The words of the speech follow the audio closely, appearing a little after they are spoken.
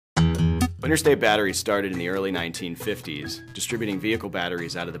Interstate Batteries started in the early 1950s, distributing vehicle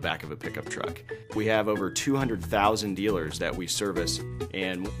batteries out of the back of a pickup truck. We have over 200,000 dealers that we service,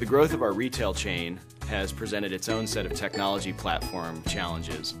 and the growth of our retail chain has presented its own set of technology platform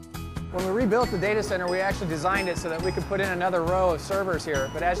challenges. When we rebuilt the data center, we actually designed it so that we could put in another row of servers here.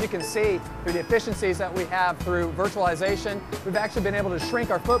 But as you can see, through the efficiencies that we have through virtualization, we've actually been able to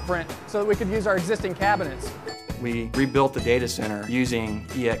shrink our footprint so that we could use our existing cabinets. We rebuilt the data center using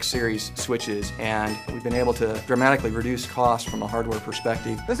EX Series switches, and we've been able to dramatically reduce costs from a hardware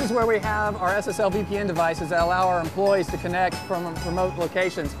perspective. This is where we have our SSL VPN devices that allow our employees to connect from remote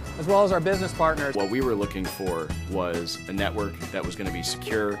locations, as well as our business partners. What we were looking for was a network that was going to be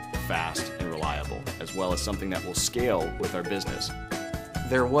secure, fast, and reliable, as well as something that will scale with our business.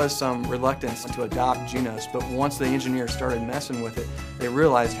 There was some reluctance to adopt Junos, but once the engineers started messing with it, they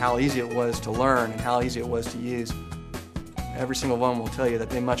realized how easy it was to learn and how easy it was to use. Every single one will tell you that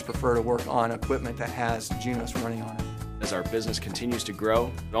they much prefer to work on equipment that has Junos running on it. As our business continues to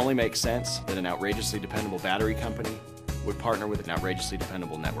grow, it only makes sense that an outrageously dependable battery company would partner with an outrageously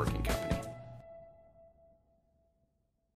dependable networking company.